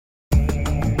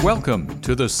Welcome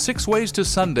to the Six Ways to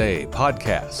Sunday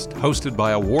podcast, hosted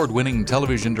by award-winning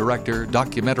television director,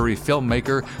 documentary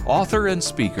filmmaker, author, and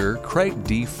speaker Craig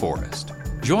D. Forrest.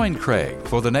 Join Craig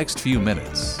for the next few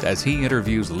minutes as he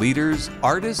interviews leaders,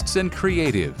 artists, and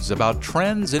creatives about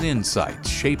trends and insights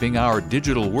shaping our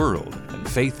digital world and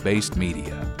faith-based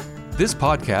media. This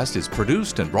podcast is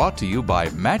produced and brought to you by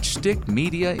Matchstick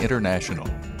Media International.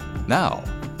 Now,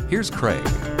 here's Craig.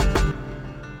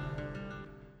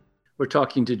 We're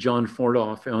talking to John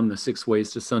Fordoff on the Six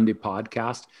Ways to Sunday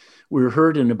podcast. We're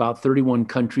heard in about 31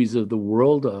 countries of the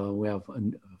world. We have a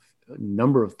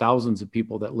number of thousands of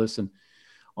people that listen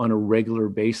on a regular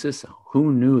basis.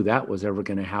 Who knew that was ever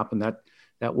going to happen?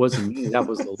 That wasn't me. That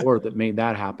was the Lord that made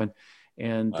that happen.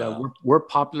 And we're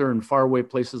popular in faraway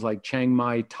places like Chiang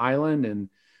Mai, Thailand, and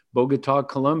Bogota,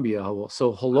 Colombia.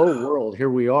 So hello, world.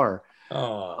 Here we are.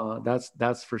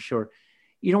 That's for sure.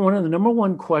 You know, one of the number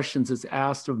one questions that's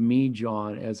asked of me,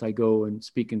 John, as I go and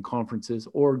speak in conferences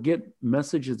or get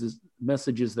messages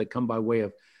that come by way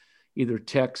of either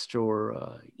text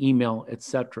or email,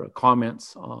 etc.,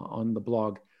 comments on the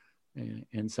blog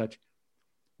and such.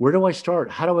 Where do I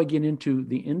start? How do I get into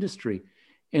the industry?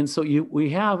 And so we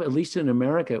have, at least in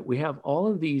America, we have all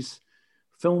of these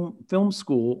film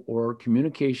school or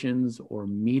communications or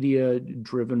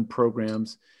media-driven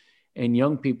programs. And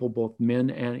young people, both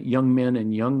young men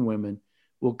and young women,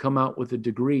 will come out with a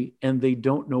degree and they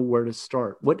don't know where to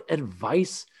start. What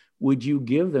advice would you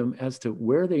give them as to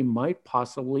where they might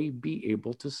possibly be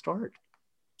able to start?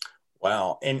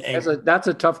 Wow. And that's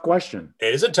a tough question.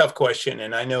 It is a tough question.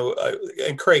 And I know,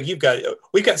 and Craig,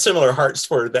 we've got similar hearts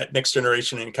for that next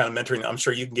generation and kind of mentoring. I'm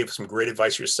sure you can give some great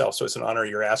advice yourself. So it's an honor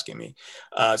you're asking me.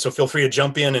 So feel free to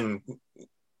jump in and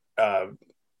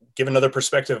give another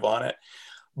perspective on it.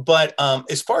 But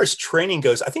as far as training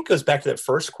goes, I think it goes back to that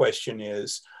first question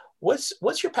is, what's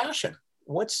your passion?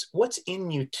 What's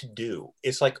in you to do?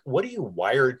 It's like, what are you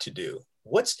wired to do?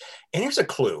 And here's a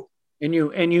clue. And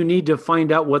you need to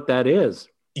find out what that is.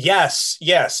 Yes.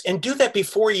 And do that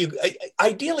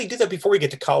ideally do that before you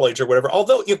get to college or whatever.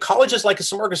 Although college is like a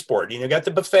smorgasbord. You got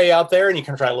the buffet out there and you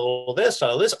can try a little this, a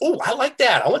little this. Oh, I like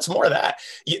that. I want some more of that.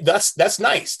 That's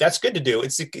nice. That's good to do.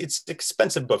 It's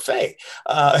expensive buffet.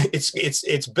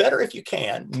 It's better if you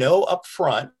can know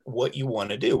upfront what you want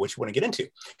to do, what you want to get into.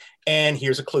 And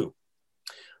here's a clue.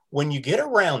 When you get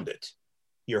around it,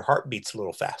 your heart beats a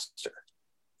little faster.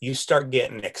 You start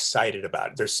getting excited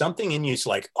about it. There's something in you. It's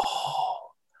like, oh,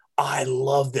 I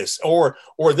love this, or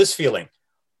this feeling.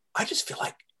 I feel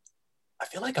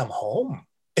like I'm home.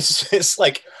 It's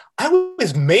like I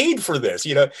was made for this.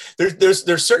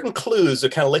 There's certain clues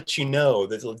that kind of let you know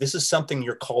that this is something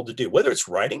you're called to do. Whether it's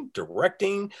writing,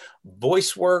 directing,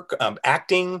 voice work,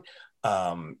 acting,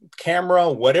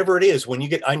 camera, whatever it is. When you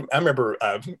get, I remember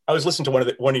I was listening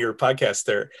to one of your podcasts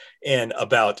there, and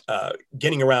about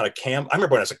getting around a cam. I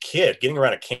remember when I was a kid, getting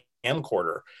around a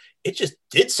camcorder. It just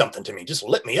did something to me, just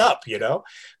lit me up,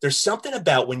 There's something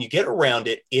about when you get around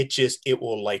it, it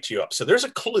will light you up. So there's a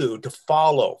clue to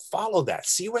follow that,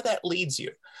 see where that leads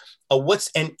you.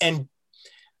 And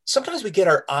sometimes we get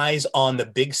our eyes on the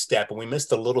big step and we miss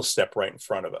the little step right in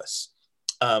front of us.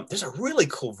 There's a really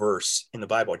cool verse in the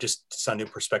Bible, just to sound new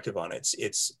perspective on it.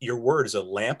 It's your word is a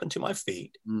lamp unto my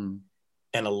feet and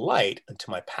a light unto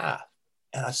my path.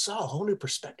 And I saw a whole new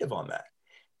perspective on that,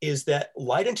 is that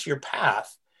light into your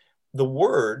path. The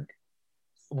word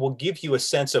will give you a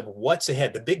sense of what's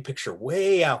ahead, the big picture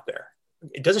way out there.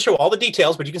 It doesn't show all the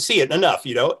details, but you can see it enough,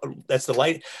 that's the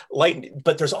light,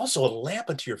 but there's also a lamp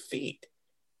unto your feet.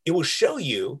 It will show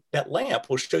you, that lamp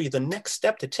will show you the next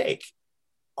step to take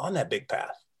on that big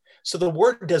path. So the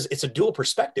word it's a dual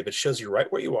perspective. It shows you right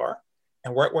where you are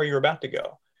and right where you're about to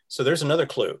go. So there's another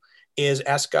clue, is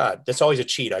ask God. That's always a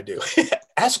cheat I do.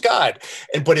 Ask God,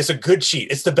 but it's a good cheat.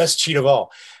 It's the best cheat of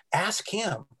all. Ask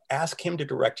him to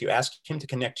direct you. Ask him to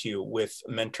connect you with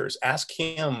mentors. Ask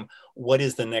him what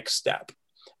is the next step.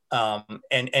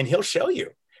 And he'll show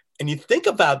you. And you think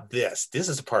about this. This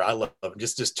is the part I love,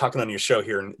 just talking on your show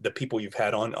here and the people you've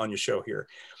had on your show here.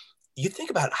 You think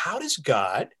about, how does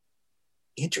God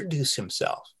introduce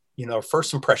himself?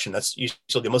 First impression, that's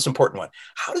usually the most important one.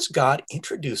 How does God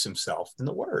introduce himself in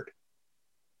the word?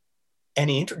 And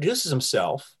he introduces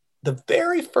himself, the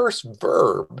very first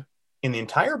verb in the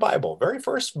entire Bible, very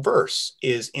first verse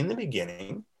is, in the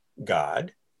beginning,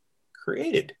 God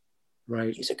created.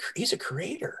 Right. He's a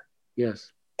creator.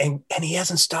 Yes. And he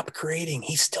hasn't stopped creating.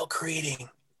 He's still creating.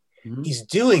 Mm-hmm. He's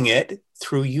doing it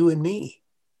through you and me.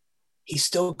 He's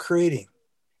still creating.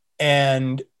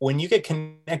 And when you get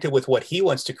connected with what he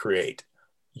wants to create,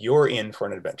 you're in for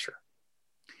an adventure.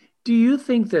 Do you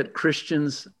think that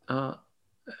Christians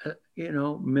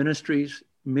ministries,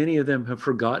 many of them have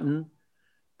forgotten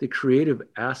the creative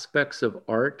aspects of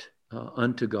art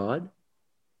unto God.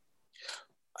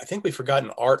 I think we've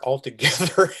forgotten art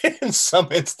altogether in some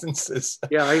instances.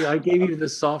 Yeah, I gave you the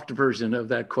soft version of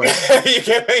that question.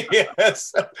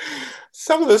 Yes.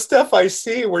 Some of the stuff I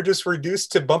see, we're just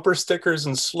reduced to bumper stickers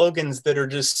and slogans that are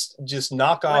just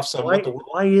knockoffs on what the world.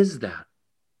 Why is that?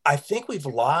 I think we've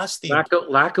lost the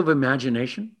lack of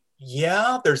imagination.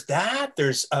 Yeah, there's that.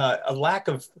 There's a lack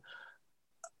of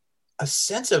a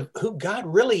sense of who God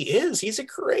really is. He's a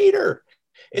creator.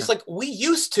 It's like we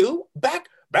used to back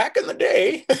in the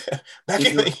day,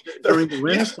 during the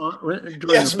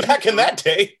Renaissance. Back in that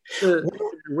day, the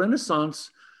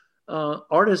Renaissance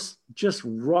artists just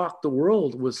rocked the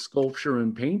world with sculpture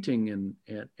and painting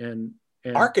and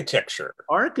architecture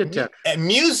and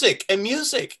music.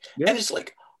 Yes. And it's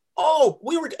like, oh,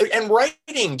 we were and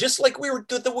writing just like we were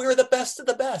the best of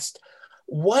the best.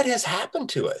 What has happened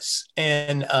to us?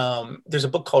 And there's a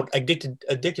book called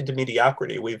Addicted to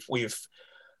Mediocrity.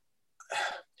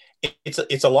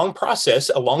 It's a long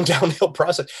process, a long downhill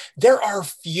process. There are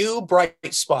few bright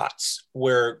spots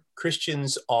where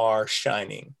Christians are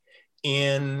shining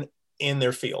in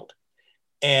their field.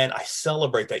 And I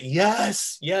celebrate that.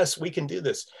 Yes, we can do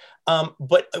this.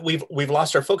 But we've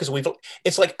lost our focus.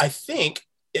 It's like, I think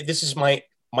this is my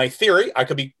theory. I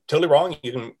could be totally wrong.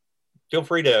 You can feel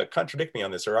free to contradict me on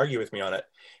this or argue with me on it.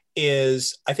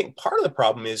 Is I think part of the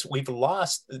problem is we've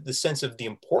lost the sense of the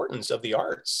importance of the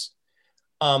arts.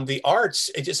 The arts,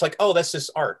 it's just like, oh, that's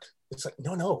just art. It's like,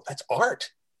 no, that's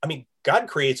art. I mean, God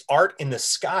creates art in the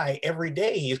sky every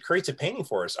day. He creates a painting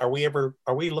for us. Are we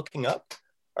looking up?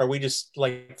 Are we just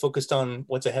like focused on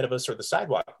what's ahead of us or the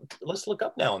sidewalk? Let's look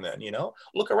up now and then,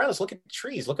 look around us, look at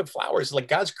trees, look at flowers. Like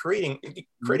God's creating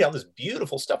all this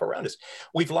beautiful stuff around us.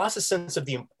 We've lost a sense of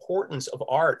the importance of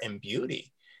art and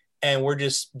beauty. And we're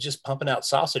just pumping out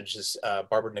sausages,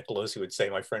 Barbara Nicolosi would say,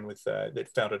 my friend that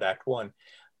founded Act One.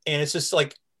 And it's just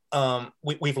like,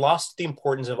 we've lost the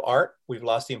importance of art. We've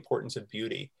lost the importance of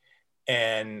beauty.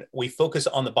 And we focus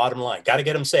on the bottom line. Got to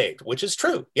get them saved, which is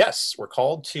true. Yes, we're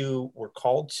called to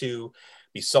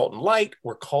be salt and light.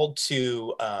 We're called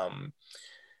to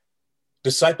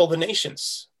disciple the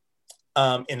nations.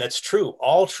 And that's true,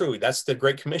 all true. That's the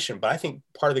Great Commission. But I think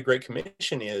part of the Great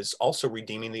Commission is also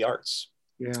redeeming the arts.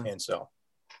 Yeah. And so,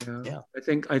 yeah.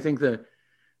 I think that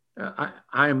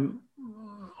I'm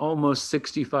almost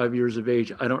 65 years of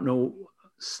age. I don't know,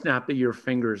 snap of your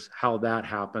fingers, how that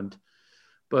happened.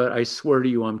 But I swear to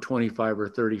you, I'm 25 or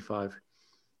 35.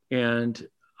 And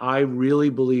I really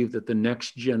believe that the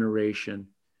next generation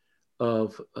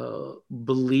of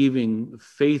faith-believing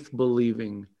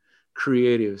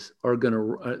creatives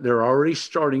they're already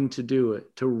starting to do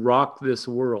it, to rock this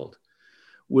world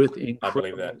with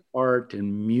incredible art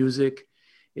and music,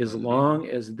 as long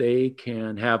as they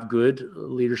can have good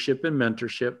leadership and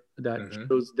mentorship that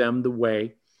shows them the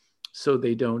way, so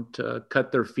they don't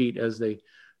cut their feet as they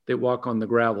walk on the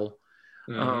gravel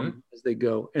as they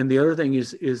go. And the other thing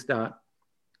is that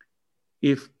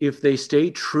if they stay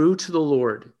true to the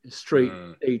Lord, stay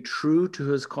true to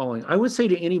his calling, I would say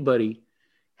to anybody,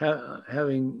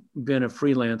 having been a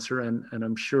freelancer, and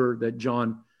I'm sure that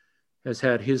John has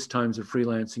had his times of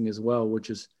freelancing as well, which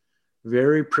is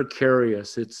very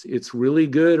precarious. It's really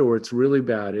good or it's really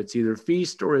bad. It's either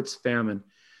feast or it's famine.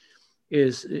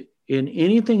 Is in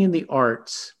anything in the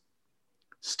arts,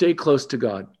 stay close to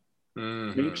God.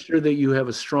 Make sure that you have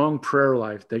a strong prayer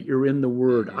life, that you're in the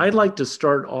Word. I'd like to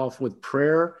start off with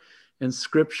prayer and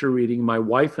scripture reading. My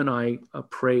wife and I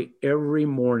pray every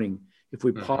morning, if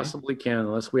we possibly can,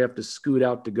 unless we have to scoot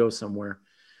out to go somewhere.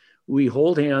 We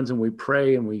hold hands and we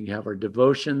pray and we have our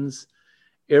devotions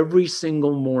every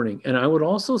single morning. And I would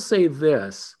also say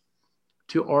this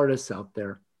to artists out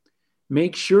there: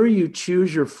 make sure you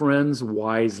choose your friends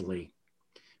wisely.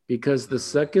 Because the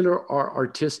secular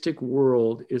artistic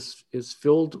world is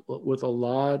filled with a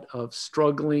lot of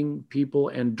struggling people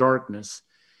and darkness.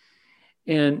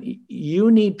 And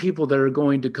you need people that are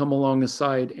going to come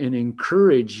alongside and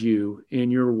encourage you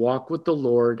in your walk with the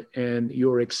Lord and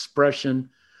your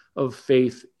expression of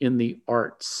faith in the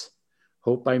arts.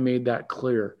 Hope I made that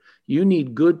clear. You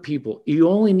need good people. You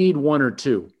only need one or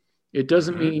two. It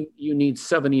doesn't mean you need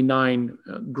 79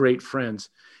 great friends.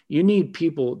 You need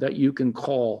people that you can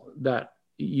call, that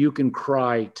you can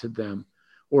cry to them,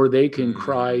 or they can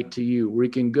cry to you. We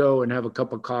can go and have a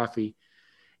cup of coffee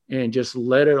and just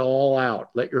let it all out.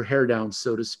 Let your hair down,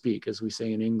 so to speak, as we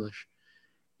say in English,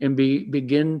 and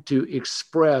begin to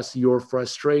express your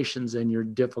frustrations and your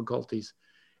difficulties,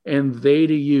 and they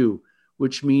to you,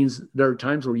 which means there are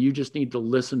times where you just need to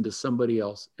listen to somebody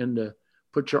else and to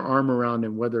Put your arm around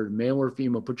him, whether male or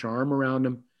female, put your arm around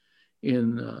him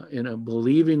in a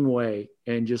believing way,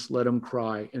 and just let them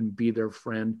cry and be their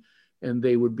friend, and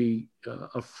they would be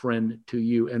a friend to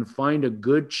you. And find a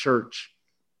good church,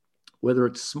 whether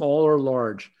it's small or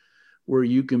large, where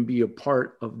you can be a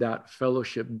part of that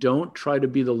fellowship. Don't try to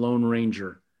be the Lone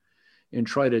Ranger and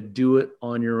try to do it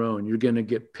on your own. You're going to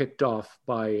get picked off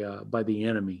by the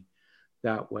enemy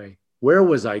that way. Where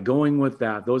was I going with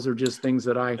that? Those are just things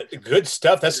that Good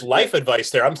stuff. That's life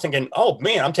advice there. I'm thinking, oh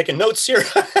man, I'm taking notes here.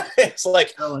 It's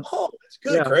like, oh, that's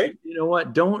good, yeah, Craig. You know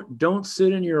what? Don't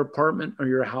sit in your apartment or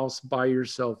your house by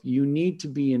yourself. You need to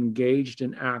be engaged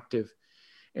and active,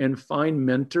 and find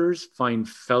mentors, find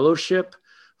fellowship,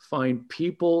 find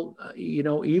people,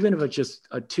 even if it's just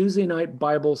a Tuesday night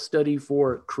Bible study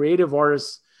for creative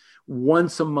artists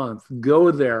once a month,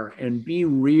 go there and be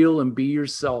real and be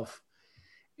yourself.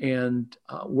 And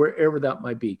wherever that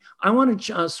might be. I want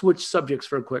to switch subjects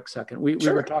for a quick second. We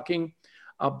were talking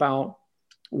about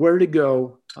where to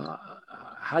go.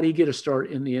 How do you get a start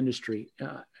in the industry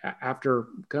after,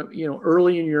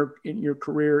 early in your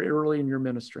career, early in your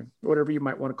ministry, whatever you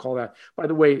might want to call that. By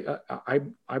the way,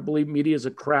 I believe media is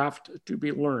a craft to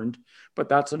be learned, but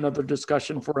that's another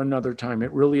discussion for another time.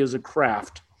 It really is a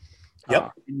craft.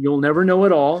 Yep. You'll never know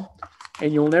it all,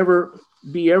 and you'll never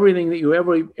be everything that you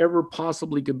ever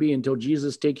possibly could be until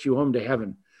Jesus takes you home to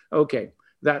heaven. Okay,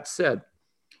 that said,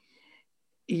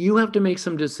 you have to make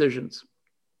some decisions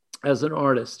as an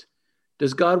artist.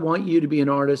 Does God want you to be an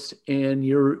artist and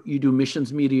you do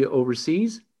missions media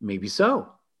overseas? Maybe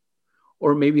so.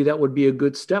 Or maybe that would be a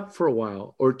good step for a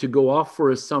while, or to go off for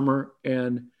a summer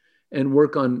and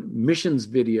work on missions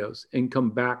videos and come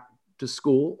back to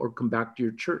school or come back to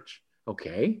your church.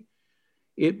 Okay.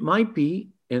 It might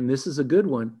be, and this is a good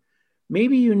one,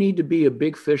 maybe you need to be a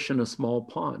big fish in a small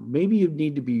pond. Maybe you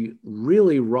need to be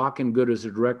really rocking good as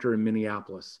a director in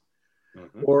Minneapolis,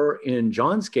 or in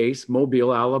John's case,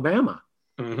 Mobile, Alabama,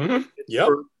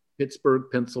 Pittsburgh,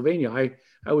 Pennsylvania.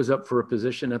 I was up for a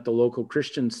position at the local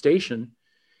Christian station,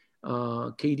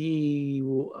 KD,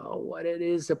 what it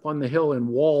is up on the hill in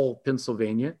Wall,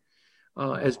 Pennsylvania,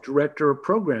 as director of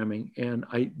programming. And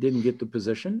I didn't get the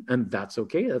position, and that's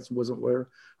okay. That wasn't where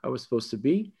I was supposed to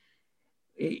be.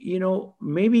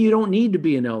 Maybe you don't need to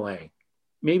be in LA.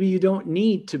 Maybe you don't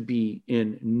need to be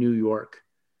in New York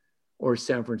or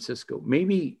San Francisco.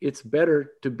 Maybe it's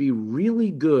better to be really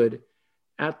good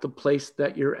at the place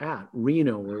that you're at,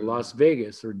 Reno or Las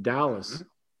Vegas or Dallas,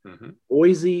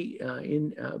 Boise,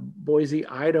 Boise,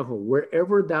 Idaho,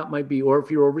 wherever that might be. Or if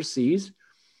you're overseas,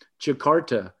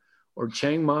 Jakarta or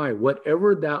Chiang Mai,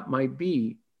 whatever that might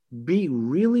be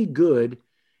really good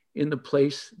in the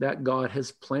place that God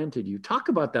has planted you. Talk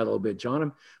about that a little bit,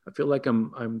 John. I feel like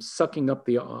I'm sucking up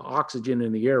the oxygen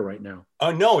in the air right now.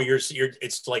 Oh no, you're.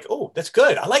 It's like, oh, that's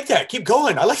good. I like that. Keep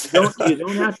going. I like that. You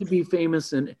don't have to be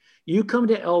famous, and you come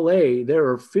to LA. There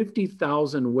are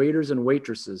 50,000 waiters and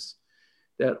waitresses,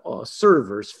 that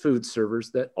food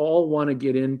servers, that all want to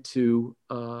get into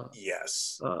a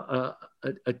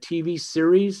TV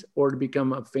series or to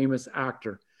become a famous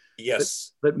actor.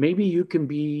 Yes. But maybe you can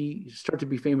start to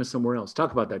be famous somewhere else.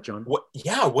 Talk about that, John.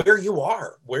 Where you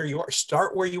are.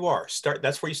 Start where you are.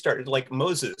 That's where you start. Like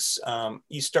Moses,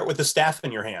 you start with the staff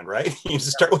in your hand, right? You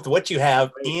start with what you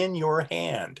have in your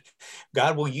hand.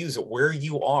 God will use it where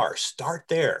you are. Start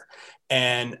there.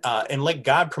 And let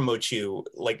God promote you.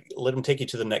 Like, let him take you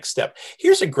to the next step.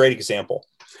 Here's a great example.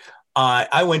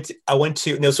 I went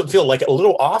to, this will feel like a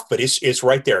little off, but it's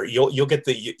right there. You'll get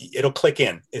it'll click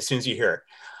in as soon as you hear it.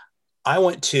 I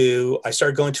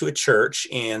started going to a church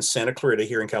in Santa Clarita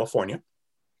here in California,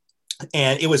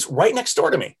 and it was right next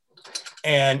door to me.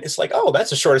 And it's like, oh,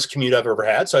 that's the shortest commute I've ever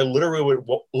had. So I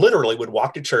literally would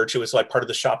walk to church. It was like part of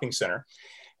the shopping center.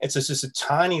 It's just a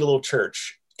tiny little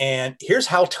church. And here's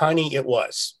how tiny it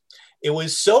was. It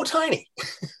was so tiny,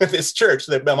 this church,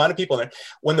 the amount of people in there.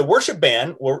 When the worship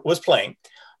band was playing,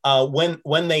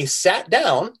 when they sat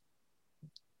down,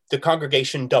 the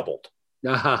congregation doubled.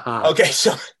 Okay,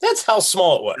 so that's how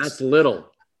small it was.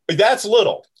 That's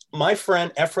little. My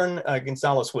friend Efren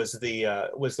Gonzalez was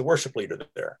the worship leader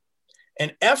there,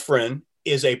 and Efren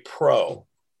is a pro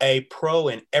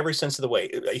in every sense of the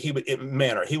way.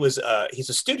 He's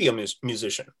a studio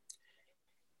musician.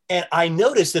 And I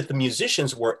noticed that the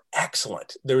musicians were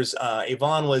excellent. There's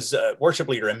Yvonne was worship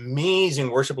leader,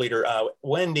 amazing worship leader.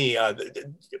 Wendy,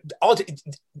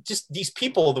 just these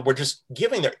people that were just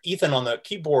giving Ethan on the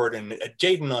keyboard and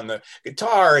Jaden on the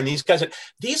guitar, and these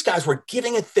guys were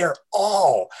giving it their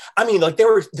all. I mean,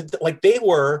 they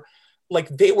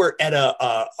were at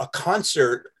a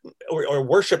concert or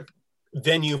worship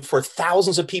venue for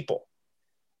thousands of people.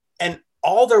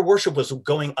 all their worship was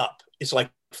going up. It's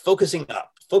like focusing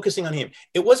up, focusing on him.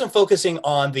 It wasn't focusing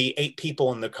on the 8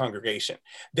 people in the congregation.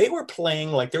 They were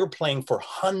playing like they were playing for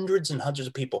hundreds and hundreds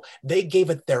of people. They gave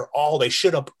it their all. They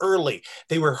showed up early.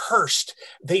 They rehearsed.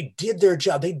 They did their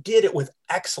job. They did it with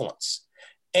excellence.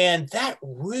 And that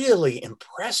really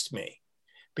impressed me.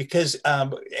 Because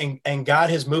and God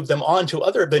has moved them on to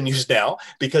other venues now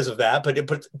because of that.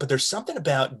 But there's something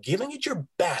about giving it your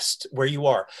best where you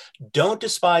are. Don't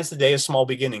despise the day of small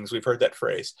beginnings. We've heard that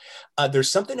phrase. There's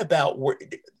something about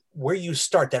where you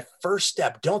start, that first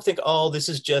step. Don't think, oh, this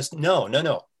is just no.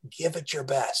 Give it your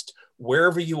best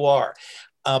wherever you are.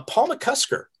 Paul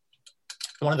McCusker,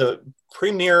 one of the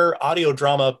premier audio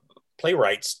drama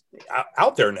playwrights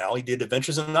out there now. He did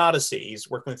Adventures in Odyssey. He's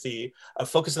working with the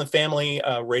Focus on the Family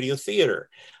Radio Theater.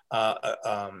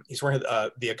 He's working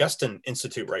at the Augustine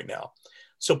Institute right now.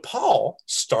 So Paul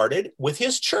started with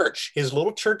his church, his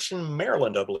little church in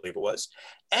Maryland, I believe it was.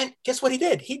 And guess what he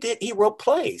did? He wrote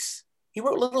plays. He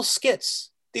wrote little skits,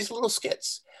 these little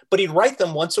skits, but he'd write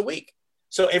them once a week.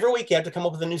 So every week he had to come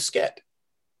up with a new skit.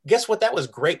 Guess what that was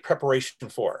great preparation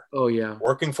for? Oh, yeah.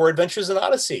 Working for Adventures in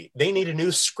Odyssey. They need a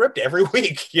new script every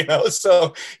week,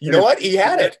 So you know what? He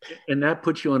had it. And that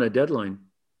puts you on a deadline.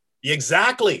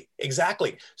 Exactly.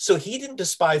 So he didn't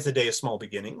despise the day of small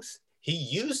beginnings. He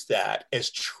used that as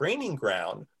training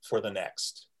ground for the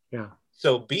next. Yeah.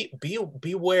 So be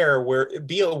aware,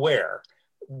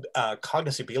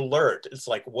 cognizant, be alert. It's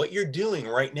like what you're doing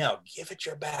right now. Give it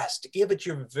your best. Give it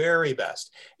your very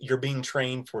best. You're being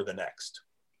trained for the next.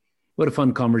 What a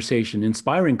fun conversation,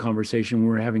 inspiring conversation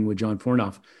we're having with John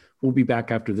Fornoff. We'll be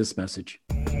back after this message.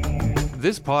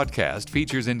 This podcast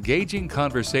features engaging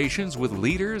conversations with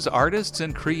leaders, artists,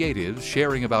 and creatives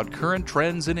sharing about current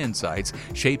trends and insights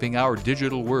shaping our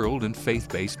digital world and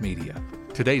faith-based media.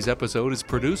 Today's episode is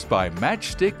produced by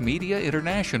Matchstick Media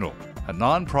International, a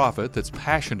nonprofit that's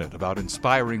passionate about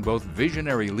inspiring both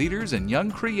visionary leaders and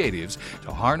young creatives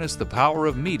to harness the power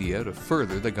of media to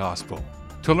further the gospel.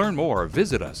 To learn more,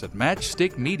 visit us at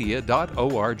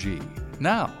matchstickmedia.org.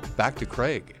 Now, back to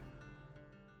Craig.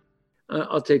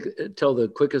 I'll tell the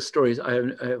quickest stories. I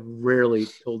have rarely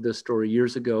told this story.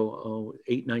 Years ago,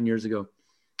 8-9 years ago,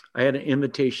 I had an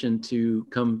invitation to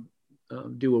come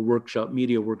do a workshop,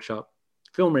 media workshop,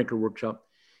 filmmaker workshop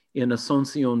in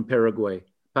Asuncion, Paraguay,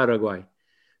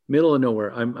 middle of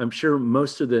nowhere. I'm sure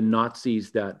most of the Nazis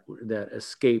that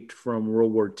escaped from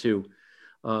World War II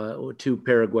to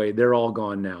Paraguay, they're all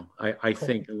gone now. I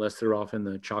think, unless they're off in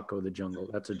the Chaco, the jungle.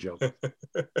 That's a joke.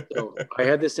 So I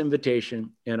had this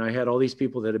invitation, and I had all these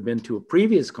people that had been to a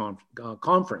previous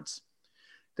conference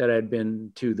that I had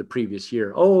been to the previous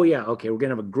year. Oh yeah, okay, we're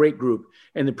gonna have a great group.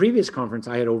 And the previous conference,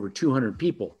 I had over 200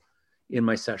 people in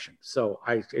my session. So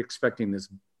I was expecting this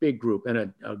big group, and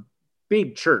a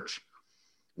big church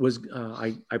was,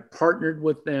 I partnered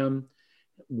with them.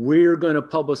 We're going to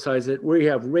publicize it. We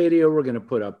have radio. We're going to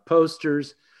put up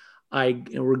posters. We're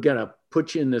going to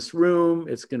put you in this room.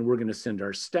 We're going to send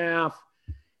our staff.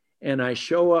 And I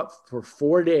show up for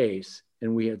 4 days,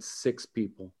 and we had 6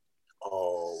 people.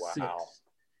 Oh, wow.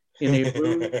 6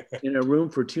 in a room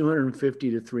for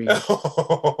 250 to 300.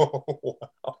 Oh,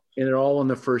 wow. And they're all in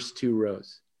the first 2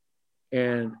 rows.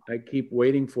 And I keep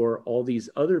waiting for all these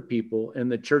other people, and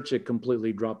the church had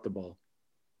completely dropped the ball.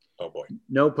 Oh boy.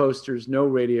 No posters, no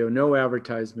radio, no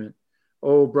advertisement.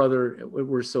 Oh, brother,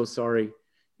 we're so sorry.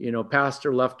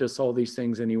 Pastor left us all these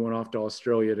things, and he went off to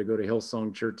Australia to go to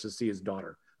Hillsong Church to see his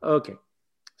daughter. Okay.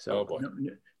 So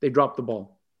they dropped the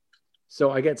ball. So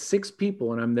I got 6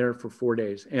 people, and I'm there for 4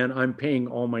 days, and I'm paying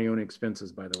all my own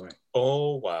expenses, by the way.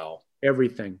 Oh, wow.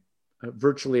 Everything,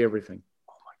 virtually everything.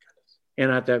 Oh my goodness.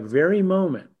 And at that very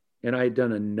moment, and I had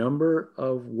done a number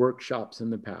of workshops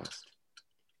in the past,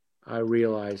 I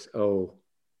realized,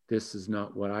 this is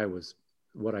not what I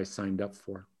signed up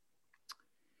for.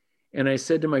 And I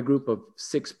said to my group of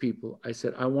 6 people, I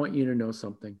said, I want you to know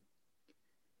something.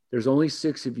 There's only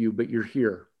 6 of you, but you're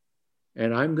here.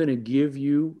 And I'm going to give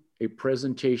you a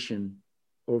presentation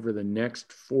over the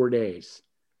next 4 days,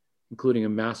 including a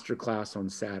master class on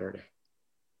Saturday.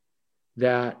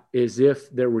 That is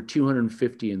if there were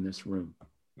 250 in this room.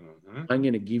 Mm-hmm. I'm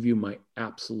going to give you my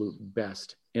absolute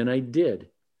best. And I did.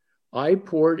 I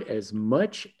poured as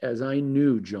much as I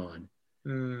knew, John,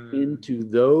 into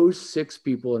those 6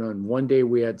 people. And on one day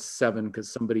we had 7 because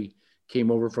somebody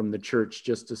came over from the church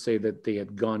just to say that they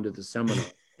had gone to the seminar.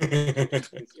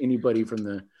 Anybody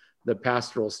from the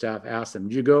pastoral staff asked them,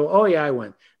 did you go? Oh yeah, I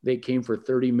went. They came for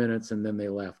 30 minutes and then they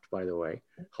left, by the way.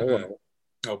 Hello.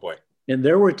 Oh boy. And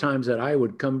there were times that I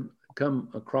would come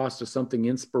across to something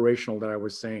inspirational that I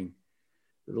was saying.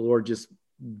 The Lord just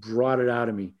brought it out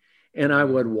of me. And I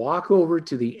would walk over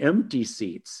to the empty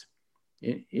seats,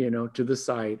 to the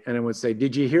side, and I would say,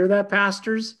 "Did you hear that,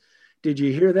 pastors? Did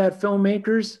you hear that,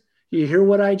 filmmakers? You hear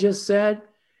what I just said?"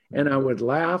 And I would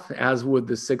laugh, as would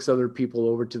the 6 other people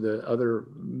over to the other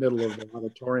middle of the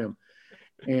auditorium.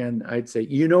 And I'd say,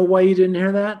 "You know why you didn't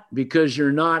hear that? Because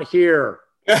you're not here.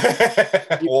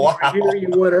 If you were here, you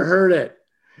would have heard it."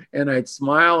 And I'd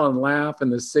smile and laugh,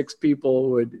 and the 6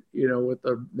 people would, with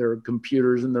their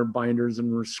computers and their binders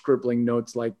and were scribbling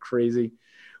notes like crazy.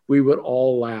 We would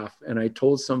all laugh. And I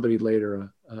told somebody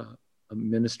later, a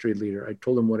ministry leader, I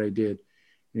told him what I did.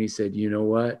 And he said, "You know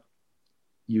what?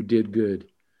 You did good.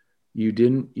 You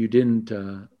didn't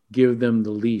give them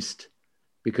the least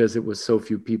because it was so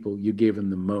few people. You gave them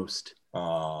the most." Oh,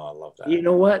 I love that. You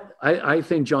know what? I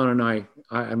think John and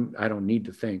I don't need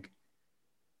to think.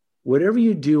 Whatever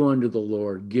you do unto the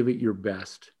Lord, give it your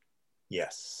best.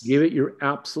 Yes. Give it your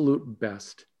absolute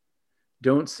best.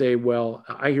 Don't say, "Well,"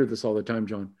 I hear this all the time,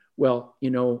 John. "Well,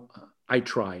 I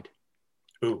tried."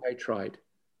 Ooh. I tried.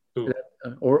 Ooh.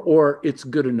 Or it's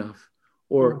good enough.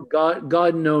 Or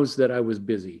God knows that I was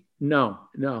busy. No,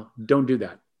 don't do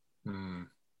that.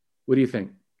 What do you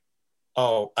think?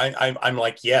 Oh, I'm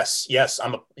like, yes. Yes.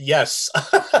 I'm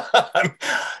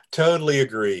totally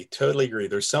agree.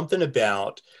 There's something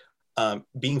about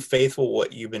being faithful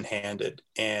what you've been handed,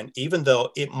 and even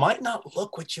though it might not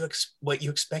look what you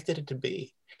expected it to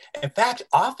be, in fact,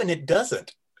 often it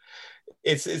doesn't.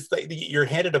 It's like you're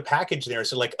handed a package there.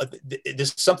 So like,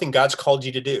 this is something God's called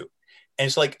you to do, and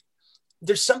it's like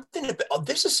this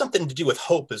is something to do with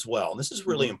hope as well. And this is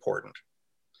really important.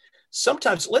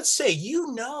 Sometimes, let's say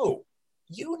you're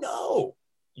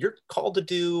called to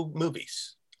do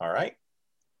movies, all right?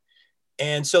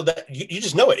 And so that you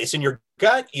just know it. It's in your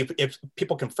gut. If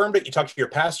people confirmed it, you talk to your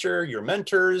pastor, your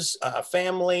mentors,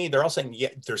 family, they're all saying, "Yeah,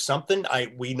 there's something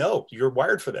we know you're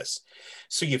wired for this."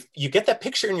 So you get that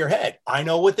picture in your head. I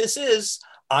know what this is.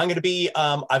 I'm going to be,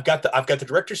 I've got the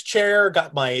director's chair,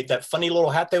 got that funny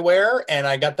little hat they wear, and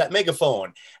I got that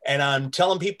megaphone, and I'm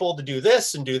telling people to do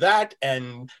this and do that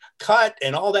and cut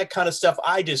and all that kind of stuff.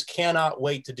 I just cannot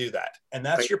wait to do that. And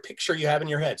that's your picture you have in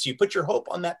your head. So you put your hope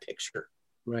on that picture.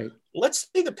 Right. Let's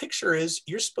say the picture is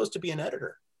you're supposed to be an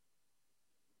editor,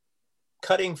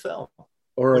 cutting film,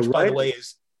 which by the way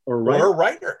is, or a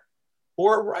writer.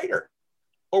 Or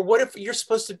what if you're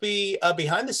supposed to be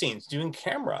behind the scenes doing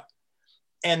camera?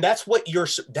 And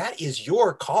that is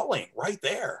your calling right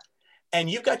there. And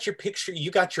you've got your picture, you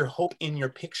got your hope in your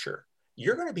picture.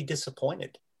 You're going to be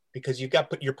disappointed because you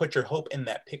put your hope in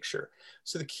that picture.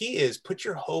 So the key is put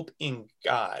your hope in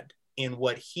God, in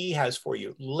what He has for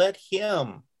you. Let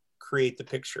Him create the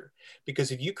picture.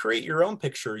 Because if you create your own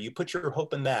picture, you put your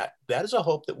hope in that is a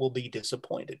hope that will be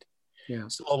disappointed. Yeah.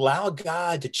 So allow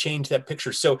God to change that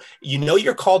picture. So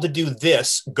you're called to do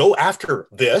this, go after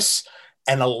this,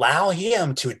 and allow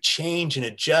Him to change and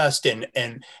adjust and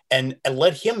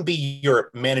let Him be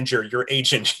your manager, your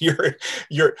agent,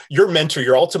 your mentor,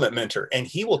 your ultimate mentor, and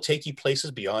He will take you places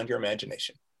beyond your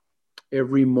imagination.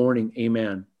 Every morning,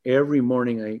 amen. Every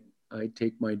morning I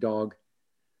take my dog,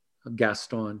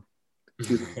 Gaston, the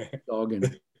cutest dog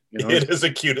it is the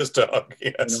cutest dog,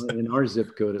 yes. In our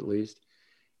zip code at least.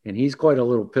 And he's quite a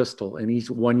little pistol, and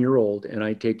he's 1 year old, and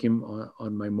I take him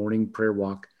on my morning prayer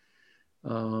walk.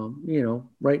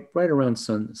 Right around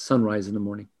sunrise in the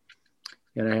morning,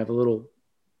 and I have a little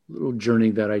journey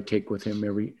that I take with him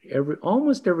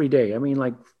almost every day. I mean,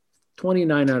 like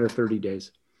 29 out of 30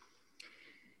 days.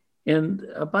 And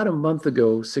about a month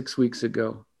ago, 6 weeks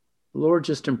ago, the Lord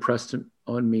just impressed it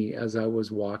on me as I was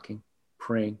walking,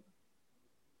 praying,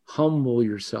 humble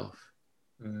yourself.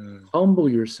 Humble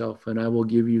yourself, and I will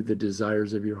give you the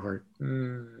desires of your heart.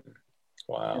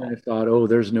 Wow. And I thought,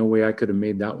 there's no way I could have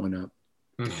made that one up.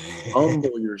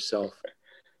 Humble yourself,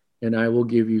 and I will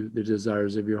give you the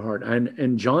desires of your heart.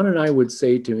 And John and I would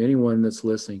say to anyone that's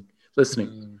listening,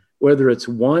 whether it's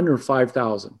 1 or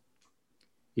 5,000,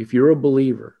 if you're a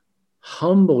believer,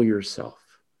 humble yourself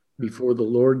before the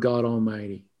Lord God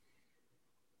Almighty.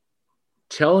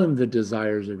 Tell Him the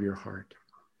desires of your heart.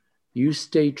 You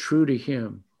stay true to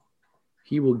Him.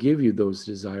 He will give you those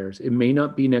desires. It may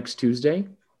not be next Tuesday.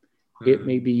 It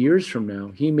may be years from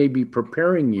now. He may be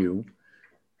preparing you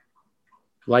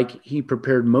like He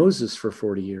prepared Moses for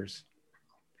 40 years.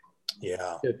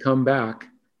 Yeah. To come back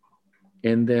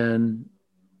and then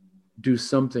do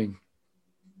something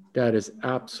that is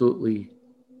absolutely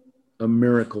a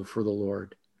miracle for the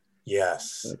Lord.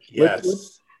 Yes.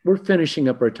 We're finishing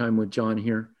up our time with John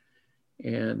here,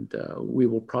 and we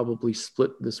will probably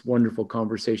split this wonderful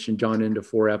conversation, John, into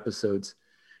 4 episodes.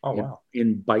 Oh, wow.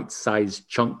 In bite-sized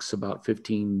chunks, about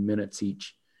 15 minutes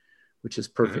each. which is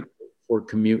perfect for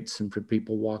commutes and for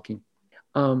people walking.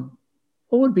 What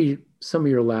would be some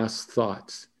of your last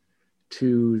thoughts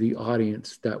to the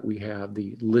audience that we have,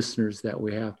 the listeners that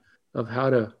we have, of how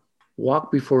to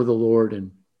walk before the Lord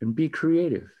and be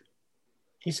creative?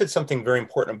 He said something very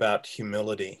important about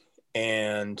humility.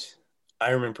 And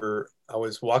I remember I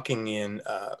was walking in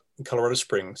Colorado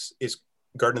Springs, is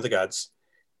Garden of the Gods,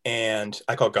 and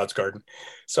I call it God's Garden.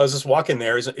 So I was just walking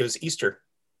there. It was Easter,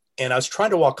 and I was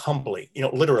trying to walk humbly,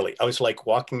 literally. I was like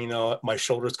walking, my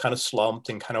shoulders kind of slumped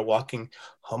and kind of walking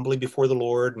humbly before the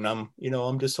Lord. And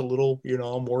I'm just a little,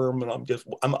 I'm worm, and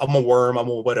I'm a worm, I'm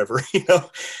a whatever,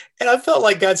 And I felt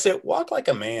like God said, walk like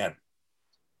a man.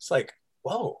 It's like,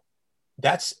 whoa,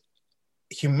 that's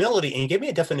humility. And he gave me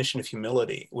a definition of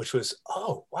humility, which was,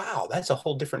 oh, wow, that's a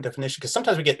whole different definition. Because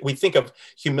sometimes we think of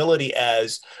humility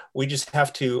as we just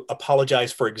have to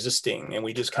apologize for existing. And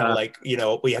we just kind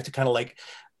of we have to kind of like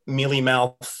mealy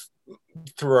mouth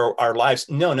through our lives.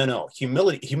 No.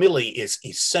 Humility is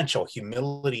essential.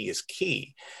 Humility is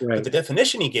key. Right. But the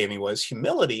definition he gave me was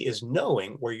humility is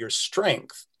knowing where your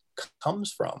strength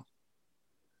comes from.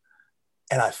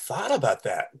 And I thought about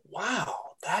that. Wow,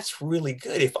 that's really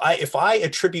good. If I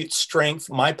attribute strength,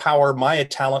 my power, my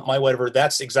talent, my whatever,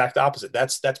 that's the exact opposite.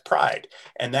 That's pride.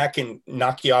 And that can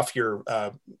knock you off your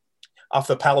off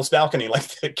the palace balcony like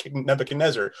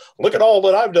Nebuchadnezzar. Look at all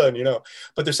that I've done,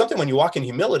 But there's something when you walk in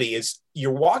humility is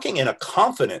you're walking in a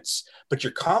confidence, but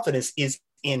your confidence is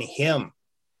in him.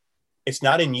 It's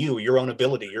not in you, your own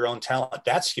ability, your own talent.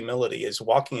 That's humility, is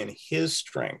walking in his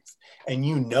strength. And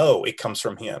it comes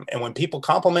from him. And when people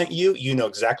compliment you, you know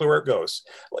exactly where it goes.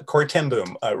 Like Corrie ten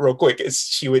Boom, real quick,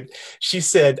 she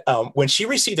said when she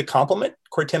received a compliment,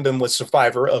 Corrie ten Boom was a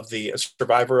survivor of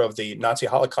the Nazi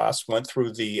Holocaust, went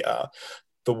through the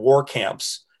war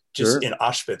camps in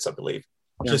Auschwitz, I believe.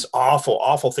 Yeah. Just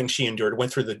awful things she endured,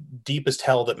 went through the deepest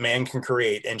hell that man can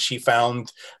create. And she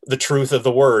found the truth of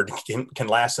the word can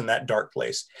last in that dark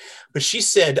place. But she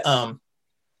said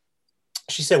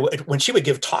when she would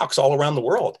give talks all around the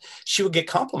world, she would get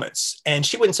compliments, and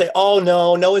she wouldn't say, oh,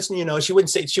 no, it's, she would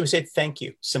say, thank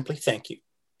you, simply thank you.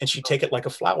 And she'd take it like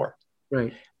a flower.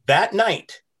 Right. That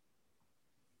night,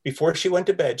 before she went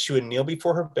to bed, she would kneel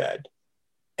before her bed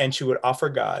and she would offer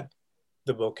God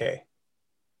the bouquet.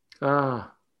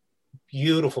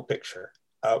 Beautiful picture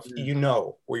of,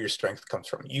 where your strength comes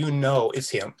from. It's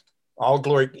him. All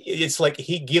glory. It's like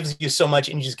he gives you so much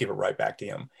and you just give it right back to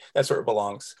him. That's where it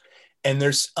belongs. And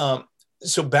there's,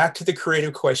 so back to the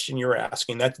creative question you're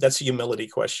asking, that's a humility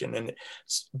question. And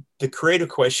the creative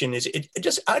question is,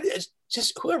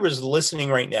 just whoever's listening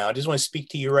right now, I just want to speak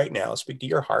to you right now, speak to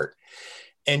your heart,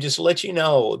 and just let you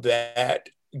know that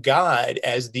God,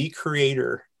 as the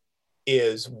creator,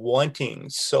 is wanting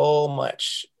so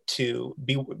much to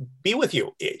be with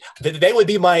you. They would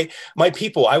be my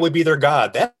people. I would be their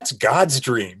God. That's God's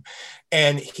dream.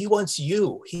 And he wants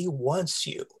you.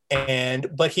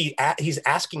 But he's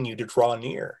asking you to draw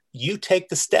near. You take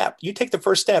the step. You take the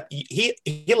first step. He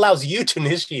allows you to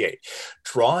initiate.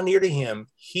 Draw near to him.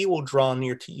 He will draw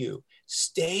near to you.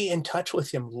 Stay in touch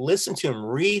with him. Listen to him.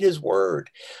 Read his word.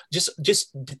 Just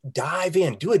dive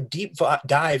in. Do a deep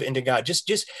dive into God.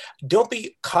 Just don't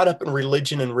be caught up in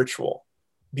religion and ritual.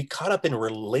 Be caught up in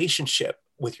relationship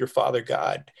with your Father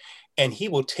God, and he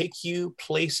will take you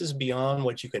places beyond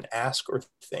what you can ask or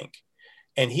think.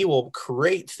 And he will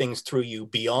create things through you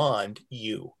beyond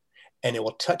you, and it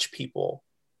will touch people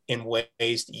in ways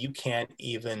that you can't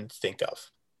even think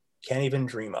of, can't even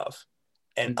dream of,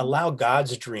 and allow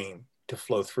God's dream to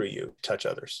flow through you, touch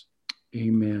others.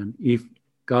 Amen. If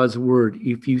God's word,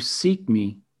 if you seek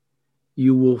me,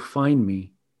 you will find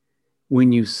me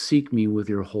when you seek me with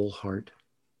your whole heart.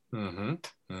 Mm-hmm.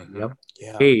 Mm-hmm. Yep.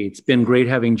 Yeah. Hey, it's been great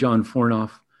having John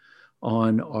Fornoff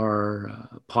on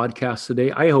our podcast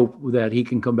today. I hope that he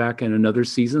can come back in another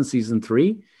season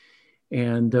 3,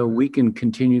 and we can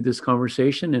continue this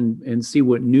conversation and see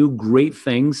what new great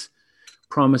things,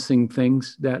 promising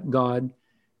things that God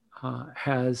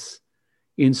has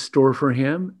in store for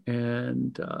him,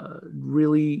 and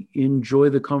really enjoy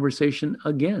the conversation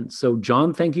again. So,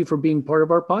 John, thank you for being part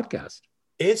of our podcast.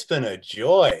 It's been a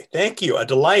joy. Thank you. A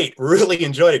delight. Really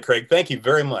enjoyed it, Craig. Thank you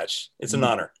very much. It's an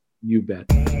honor. You bet.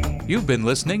 You've been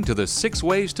listening to the 6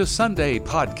 Ways to Sunday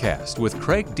podcast with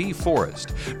Craig D.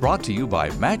 Forrest, brought to you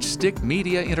by Matchstick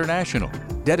Media International,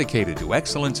 dedicated to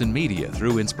excellence in media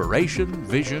through inspiration,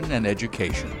 vision, and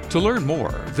education. To learn more,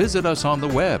 visit us on the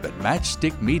web at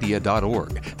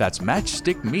matchstickmedia.org. That's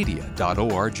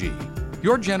matchstickmedia.org.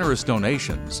 Your generous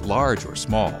donations, large or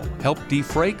small, help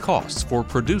defray costs for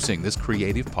producing this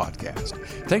creative podcast.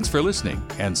 Thanks for listening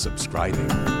and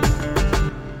subscribing.